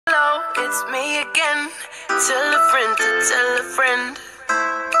It's me again. Tell a friend to tell a friend.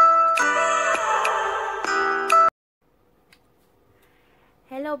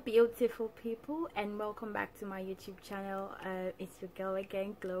 Hello beautiful people, and welcome back to my YouTube channel. It's your girl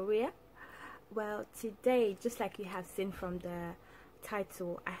again, Gloria. Well, today, just like you have seen from the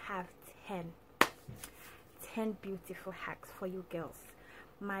title, I have 10 beautiful hacks for you girls,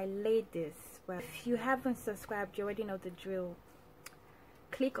 my ladies. Well, if you haven't subscribed, you already know the drill.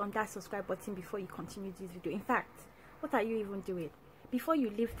 Click on that subscribe button before you continue this video. In fact, what are you even doing? Before you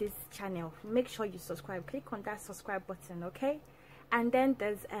leave this channel, make sure you subscribe. Click on that subscribe button, okay? And then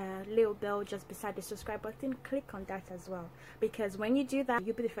there's a little bell just beside the subscribe button. Click on that as well, because when you do that,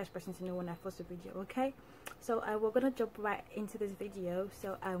 you'll be the first person to know when I post a video, okay? So we're gonna jump right into this video,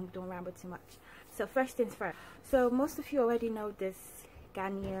 so don't ramble too much. So first things first, so most of you already know this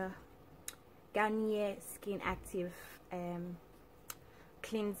Garnier Skin Active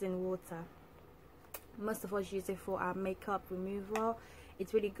cleansing water. Most of us use it for our makeup removal.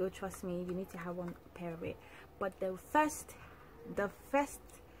 It's really good, trust me. You need to have one pair of it. But the first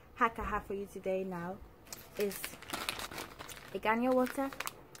hack I have for you today now is a Garnier water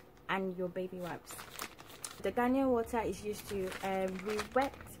and your baby wipes. The Garnier water is used to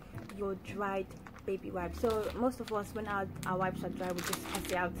re-wet your dried baby wipes. So most of us, when our wipes are dry, we just toss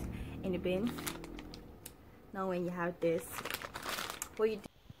it out in the bin. Now when you have this,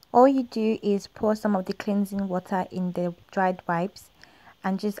 all you do is pour some of the cleansing water in the dried wipes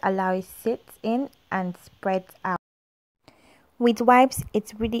and just allow it sit in and spread out. With wipes,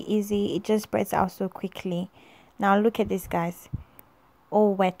 it's really easy. It just spreads out so quickly. Now look at this, guys.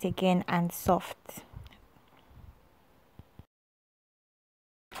 All wet again and soft.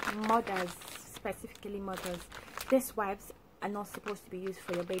 Mothers, specifically mothers, these wipes are not supposed to be used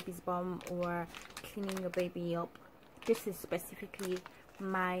for your baby's bum or cleaning your baby up. This is specifically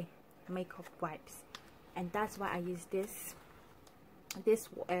my makeup wipes, and that's why I use this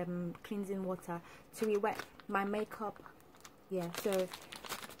cleansing water to re-wet my makeup. Yeah, so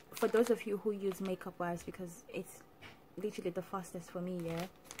for those of you who use makeup wipes, because it's literally the fastest for me, yeah,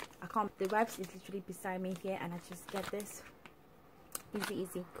 the wipes is literally beside me here, and I just get this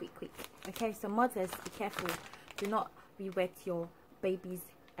easy, quick. Okay, so mothers, be careful. Do not re-wet your baby's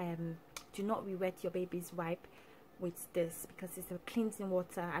wipe with this, because it's a cleansing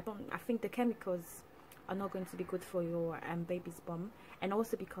water. I think the chemicals are not going to be good for your baby's bum, and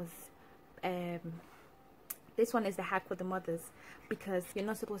also because this one is the hack for the mothers, because you're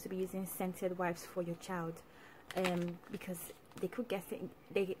not supposed to be using scented wipes for your child, because they could get it.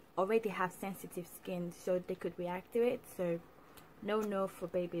 They already have sensitive skin, so they could react to it. So no for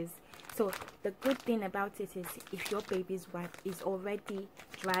babies. So the good thing about it is, if your baby's wipe is already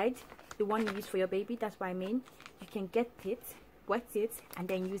dried, the one you use for your baby, that's what I mean, you can get it, wet it, and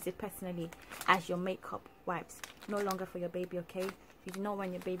then use it personally as your makeup wipes, no longer for your baby, okay? You do not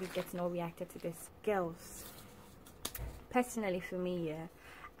want your baby getting all reacted to this. Girls, personally for me, yeah,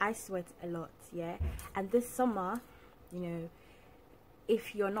 I sweat a lot, yeah, and this summer, you know,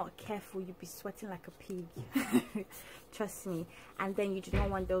 if you're not careful, you'll be sweating like a pig. Trust me. And then you do not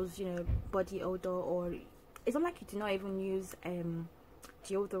want those, you know, body odor, or it's not like you do not even use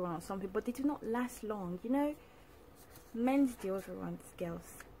deodorant. Some people, they do not last long, you know. Men's deodorants, girls,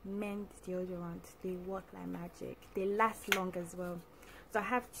 men's deodorants, they work like magic. They last long as well. So I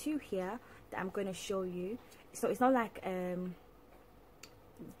have two here that I'm going to show you. So it's not like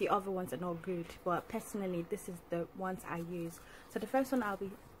the other ones are not good, but personally this is the ones I use. So the first one I'll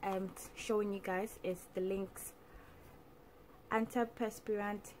be showing you guys is the Lynx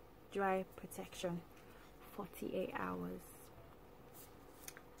Antiperspirant Dry Protection 48 hours.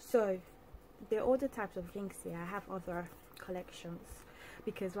 So there are all the types of Lynx here. I have other collections,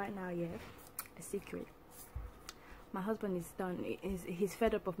 because right now, yeah, a secret, my husband is done. He's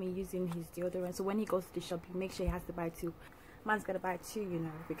fed up of me using his deodorant, so when he goes to the shop, he makes sure he has to buy two. Man's gotta buy two, you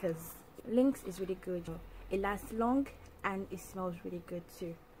know, because Lynx is really good. It lasts long and it smells really good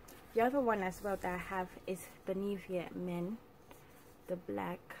too. The other one as well that I have is the Nivea Men, the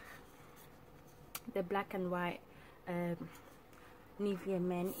black and white Nivea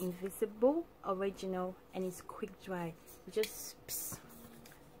Men Invisible Original, and it's quick dry. You just pss.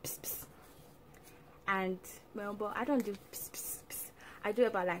 And well, but I don't do pss. I do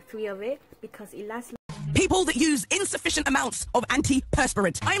about like 3 of it, because it lasts. People that use insufficient amounts of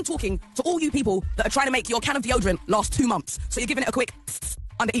antiperspirant. I am talking to all you people that are trying to make your can of deodorant last 2 months. So you're giving it a quick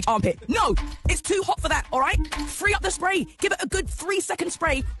under each armpit. No, it's too hot for that, all right? Free up the spray. Give it a good 3-second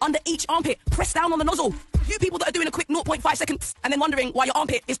spray under each armpit. Press down on the nozzle. You people that are doing a quick 0.5 seconds and then wondering why your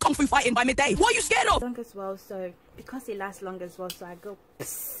armpit is kung fu fighting by midday. What are you scared of? Long as well, so because it lasts long as well, so I go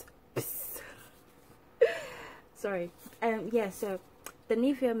pss Sorry. Yeah, so the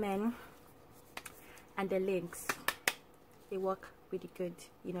Nivea Men and the legs, they work really good.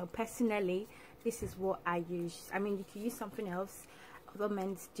 You know, personally, this is what I use. I mean, you could use something else, other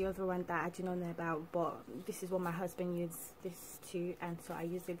men's deodorant that I do not know about, but this is what my husband uses this too, and so I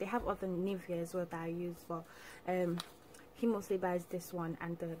use it. They have other Nivea as well that I use, but he mostly buys this one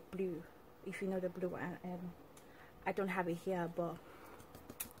and the blue, if you know the blue one. I don't have it here, but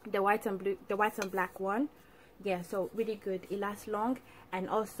the white and black one, yeah, so really good. It lasts long, and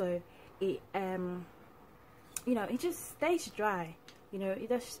also it you know, it just stays dry. You know,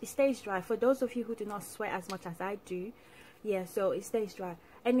 it stays dry. For those of you who do not sweat as much as I do, yeah, so it stays dry.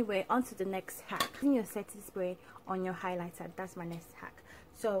 Anyway, on to the next hack. Using your setting spray on your highlighter, that's my next hack.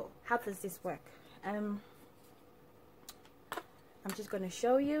 So how does this work? I'm just going to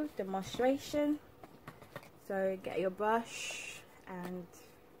show you demonstration. So get your brush and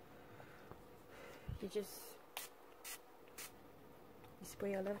you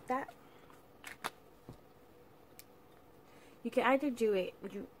spray all of that. You can either do it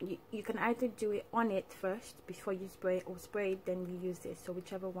you can either do it on it first before you spray, or spray it then you use it, so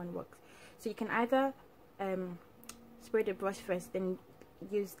whichever one works. So you can either spray the brush first then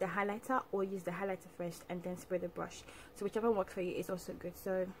use the highlighter, or use the highlighter first and then spray the brush. So whichever works for you is also good.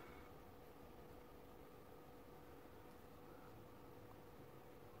 So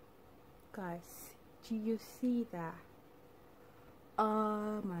guys, do you see that?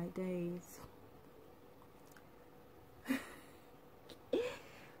 Oh my days.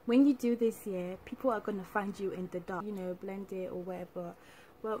 When you do this, yeah, people are gonna find you in the dark, you know, blend it or whatever.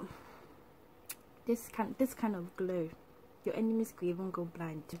 Well, this kind of glow, your enemies could even go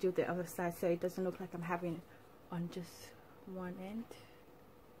blind. To do the other side, so it doesn't look like I'm having on just one end.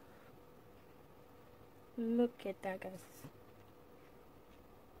 Look at that, guys.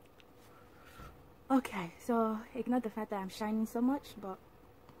 Okay, so ignore the fact that I'm shining so much, but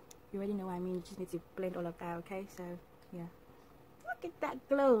you already know what I mean. You just need to blend all of that. Okay, so yeah. Look at that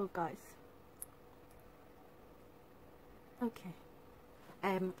glow, guys. Okay.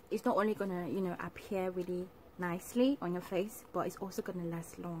 It's not only gonna, you know, appear really nicely on your face, but it's also gonna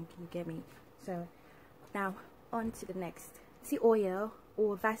last long. You get me? So now on to the next. See, oil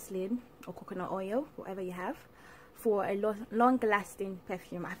or Vaseline or coconut oil, whatever you have, for a long-lasting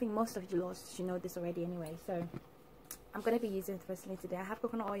perfume. I think most of you lost should know this already anyway. So I'm gonna be using Vaseline today. I have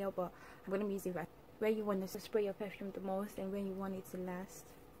coconut oil, but I'm gonna be using Vaseline. Where you want to spray your perfume the most and where you want it to last.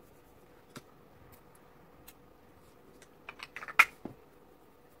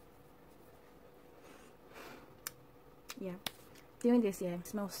 Yeah, doing this, yeah,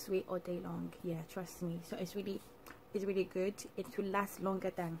 smells sweet all day long. Yeah, trust me. So it's really good. It will last longer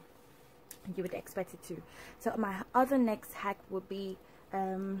than you would expect it to. So my other next hack would be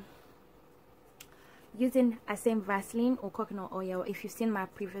using a same Vaseline or coconut oil. If you've seen my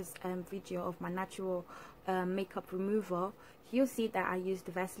previous video of my natural makeup remover, you'll see that I use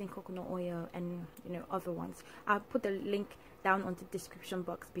the Vaseline coconut oil and, you know, other ones. I'll put the link down on the description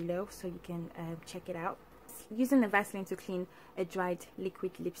box below so you can check it out. Using the Vaseline to clean a dried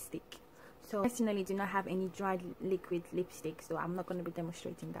liquid lipstick. So personally do not have any dried liquid lipstick, so I'm not going to be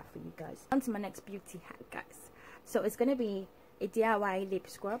demonstrating that for you guys. On to my next beauty hack, guys. So it's going to be a DIY lip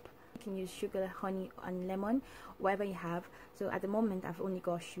scrub. You can use sugar, honey and lemon, whatever you have. So at the moment I've only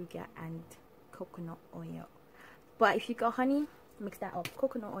got sugar and coconut oil, but if you got honey, mix that up.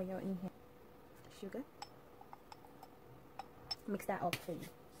 Coconut oil in here, sugar, mix that up for you.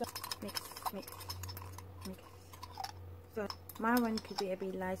 So mix. So my one could be a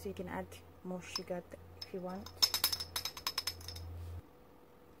bit light, so you can add more sugar if you want.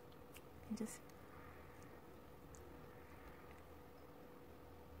 And just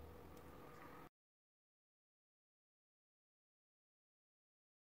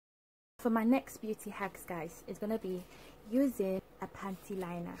for my next beauty hacks, guys, it's gonna be using a panty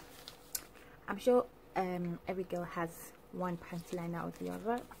liner. I'm sure every girl has one panty liner or the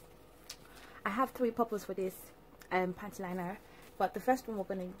other. I have three purposes for this panty liner, but the first one we're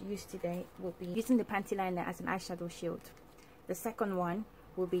going to use today will be using the panty liner as an eyeshadow shield. The second one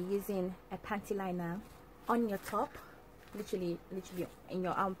will be using a panty liner on your top, literally in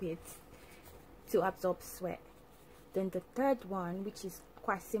your armpits, to absorb sweat. Then the third one, which is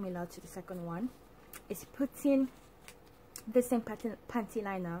quite similar to the second one, is putting the same panty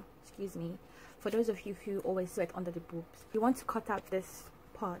liner, excuse me, for those of you who always sweat under the boobs. You want to cut out this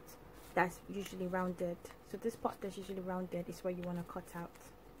part that's usually rounded. So this part that's usually rounded is where you want to cut out.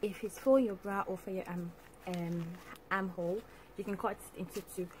 If it's for your bra or for your armhole, you can cut it into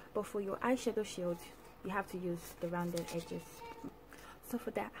two, but for your eyeshadow shield you have to use the rounded edges. So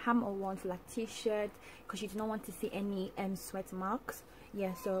for the hammer one, for like t-shirt, because you do not want to see any sweat marks,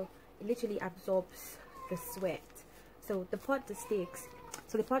 yeah, so it literally absorbs the sweat. So the part that sticks,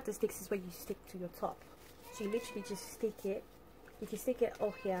 is where you stick to your top. So you literally just stick it. You can stick it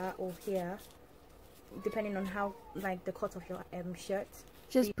or here, depending on how, like, the cut of your shirt.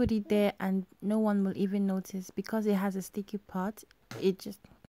 Just put it there and no one will even notice, because it has a sticky part. It just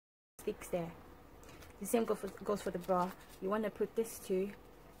sticks there. The same goes for the bra. You want to put this too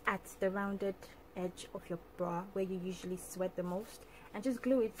at the rounded edge of your bra where you usually sweat the most, and just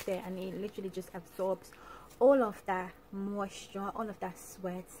glue it there, and it literally just absorbs all of that moisture, all of that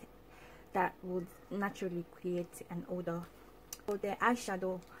sweat that would naturally create an odor. For the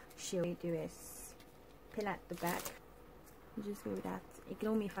eyeshadow shade, you do is peel at the back. You just do that.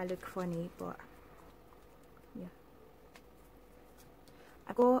 Ignore me if I look funny, but yeah.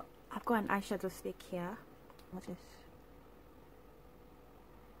 I've got an eyeshadow stick here. Watch this.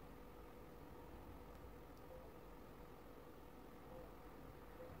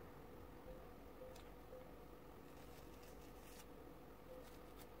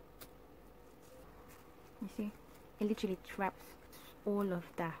 You see, it literally traps all of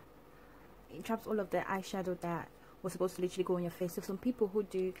that. It traps all of the eyeshadow that was supposed to literally go on your face. So some people who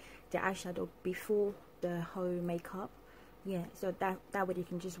do the eyeshadow before the whole makeup, yeah, so that way you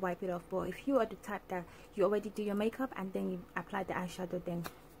can just wipe it off. But if you are the type that you already do your makeup and then you apply the eyeshadow, then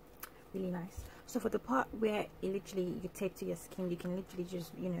really nice. So for the part where it literally you tape to your skin, you can literally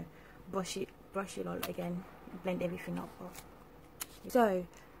just, you know, brush it all again, blend everything up. So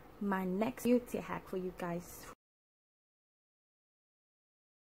my next beauty hack for you guys,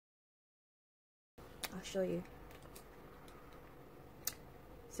 I'll show you.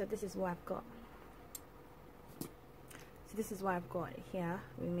 So this is what I've got. So this is what I've got here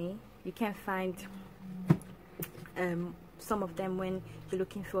with me. You can find some of them when you're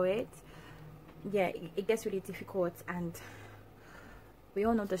looking for it. Yeah, it gets really difficult, and we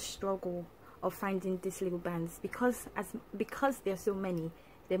all know the struggle of finding these little bands, because there's so many,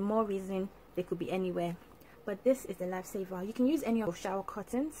 the more reason they could be anywhere. But this is the lifesaver. You can use any of shower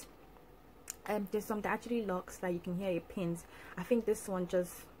curtains. There's some that actually locks, that you can hear your pins. I think this one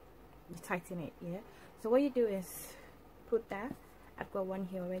just, you tighten it, yeah. So what you do is put that. I've got one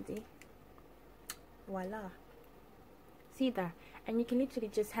here already. Voila. See that? And you can literally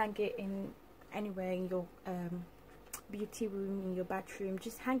just hang it in anywhere in your beauty room, in your bathroom.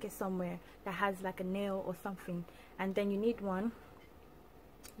 Just hang it somewhere that has like a nail or something, and then you need one,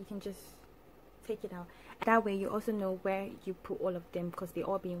 you can just take it out. That way you also know where you put all of them, because they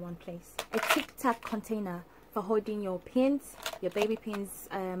all be in one place. A Tic Tac container for holding your pins, your baby pins,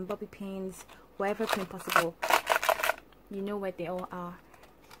 bobby pins, whatever pin possible. You know where they all are.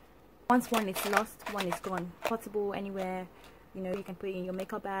 Once one is lost, one is gone. Portable anywhere. You know, you can put it in your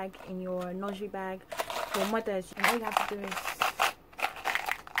makeup bag, in your nursery bag. For mothers, and all you have to do is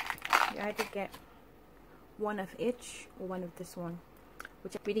you either get one of each or one of this one,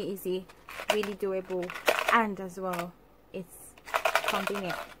 which is really easy, really doable, and as well it's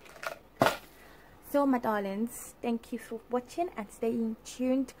convenient. So my darlings, thank you for watching and staying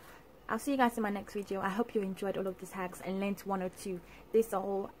tuned. I'll see you guys in my next video. I hope you enjoyed all of these hacks and learned one or two. These are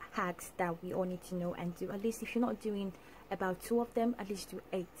all hacks that we all need to know and do. At least if you're not doing about 2 of them, at least do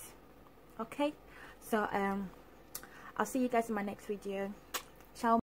 8. Okay, so I'll see you guys in my next video. Ciao.